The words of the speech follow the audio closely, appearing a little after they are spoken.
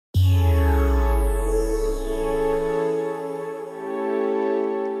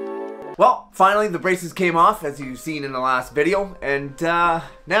Well, finally the braces came off, as you've seen in the last video, and now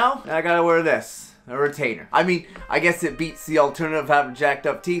I gotta wear this, a retainer. I mean, I guess it beats the alternative of having jacked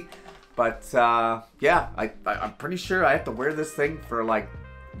up teeth, but yeah, I'm pretty sure I have to wear this thing for like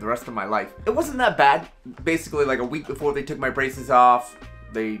the rest of my life. It wasn't that bad. Basically, like a week before they took my braces off,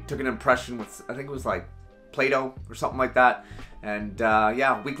 they took an impression with, I think it was like Play-Doh or something like that, and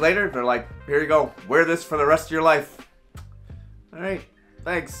yeah, a week later they're like, here you go, wear this for the rest of your life. Alright,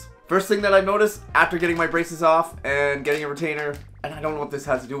 thanks. First thing that I noticed after getting my braces off and getting a retainer, and I don't know what this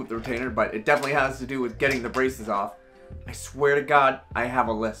has to do with the retainer, but it definitely has to do with getting the braces off. I swear to God, I have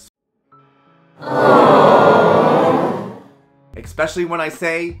a lisp. Especially when I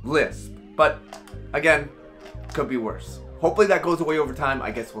say lisp. But again, could be worse. Hopefully that goes away over time.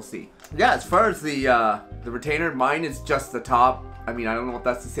 I guess we'll see. Yeah, as far as the retainer, mine is just the top. I mean, I don't know if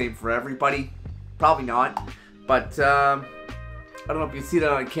that's the same for everybody. Probably not. But I don't know if you see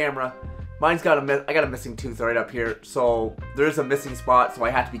that on camera. Mine's got I got a missing tooth right up here, so there's a missing spot, so I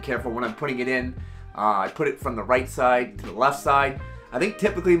have to be careful when I'm putting it in. I put it from the right side to the left side. I think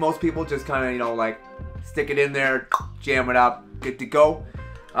typically most people just kind of, you know, like stick it in there, jam it up, good to go.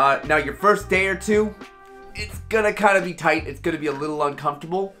 Now your first day or two, it's gonna kind of be tight. It's gonna be a little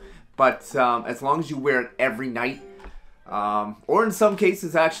uncomfortable, but as long as you wear it every night, or in some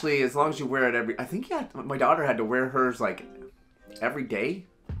cases actually, as long as you wear it I think my daughter had to wear hers like every day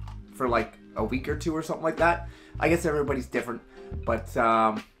for like a week or two or something like that. I guess everybody's different, but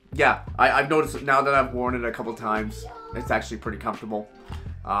yeah, I've noticed now that I've worn it a couple times, it's actually pretty comfortable.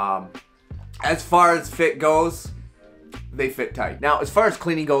 As far as fit goes, they fit tight. Now, as far as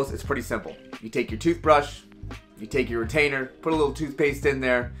cleaning goes, it's pretty simple. You take your toothbrush, you take your retainer, put a little toothpaste in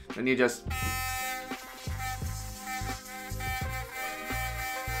there, and you just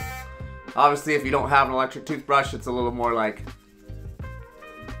obviously, if you don't have an electric toothbrush, it's a little more like...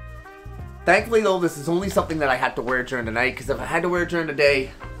 Thankfully, though, this is only something that I had to wear during the night, because if I had to wear it during the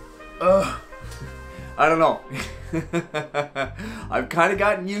day, I don't know. I've kind of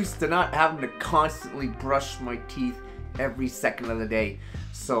gotten used to not having to constantly brush my teeth every second of the day.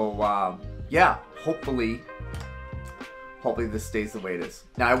 So, yeah, hopefully this stays the way it is.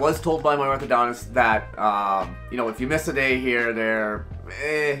 Now, I was told by my orthodontist that, you know, if you miss a day here or there,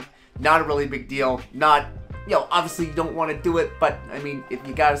 not a really big deal. Not, you know, obviously you don't want to do it, but I mean, if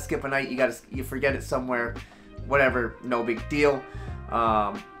you gotta skip a night, you forget it somewhere, whatever, no big deal,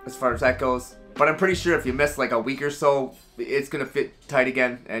 as far as that goes. But I'm pretty sure if you miss like a week or so, it's gonna fit tight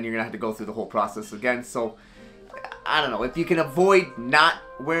again, and you're gonna have to go through the whole process again. So, I don't know, if you can avoid not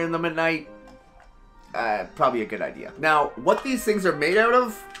wearing them at night, probably a good idea. Now, what these things are made out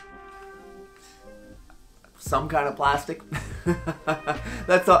of, some kind of plastic.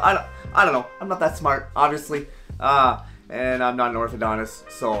 That's all. I don't know. I'm not that smart, obviously, and I'm not an orthodontist,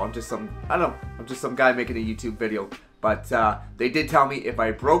 so I'm just some guy making a YouTube video. But they did tell me if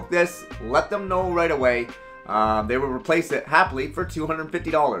I broke this, let them know right away. They would replace it happily for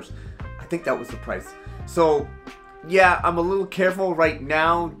 $250. I think that was the price. So yeah, I'm a little careful right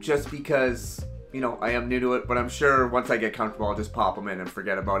now just because, you know, I am new to it, but I'm sure once I get comfortable, I'll just pop them in and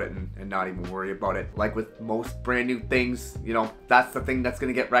forget about it and not even worry about it. Like with most brand new things, you know, that's the thing that's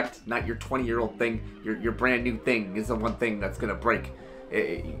gonna get wrecked, not your 20-year-old thing. Your brand new thing is the one thing that's gonna break.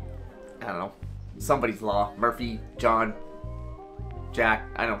 I don't know, somebody's law. Murphy, John, Jack,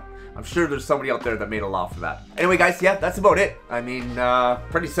 I don't know. I'm sure there's somebody out there that made a law for that. Anyway, guys, yeah, that's about it. I mean,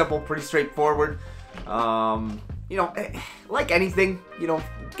 pretty simple, pretty straightforward. You know, like anything, you know,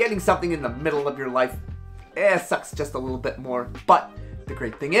 getting something in the middle of your life, sucks just a little bit more. But the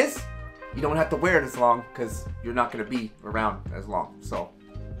great thing is, you don't have to wear it as long because you're not going to be around as long. So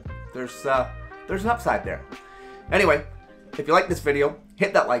there's an upside there. Anyway, if you like this video,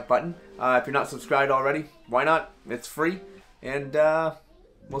 hit that like button. If you're not subscribed already, why not? It's free. And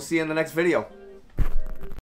we'll see you in the next video.